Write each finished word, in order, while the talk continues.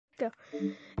go.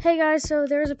 Hey guys, so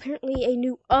there's apparently a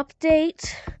new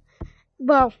update.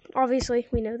 Well, obviously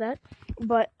we know that,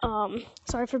 but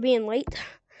sorry for being late.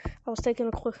 I was taking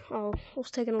a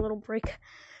little break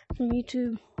from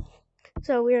YouTube,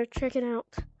 so we are checking out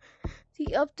the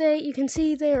update. You can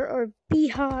see there are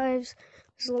beehives.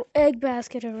 There's a little egg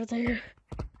basket over there.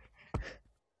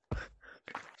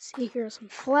 See, here are some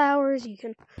flowers. You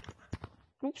can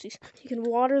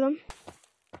water them.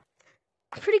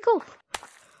 Pretty cool.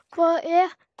 But yeah,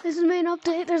 this is the main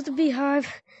update. There's the beehive.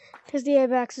 There's the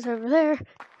abaxes over there.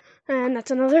 And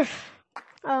that's another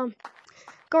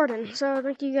garden. So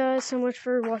thank you guys so much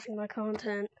for watching my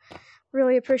content.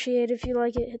 Really appreciate it. If you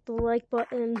like it, hit the like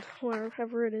button,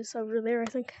 wherever it is over there, I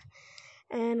think.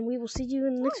 And we will see you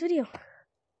in the next video.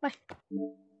 Bye.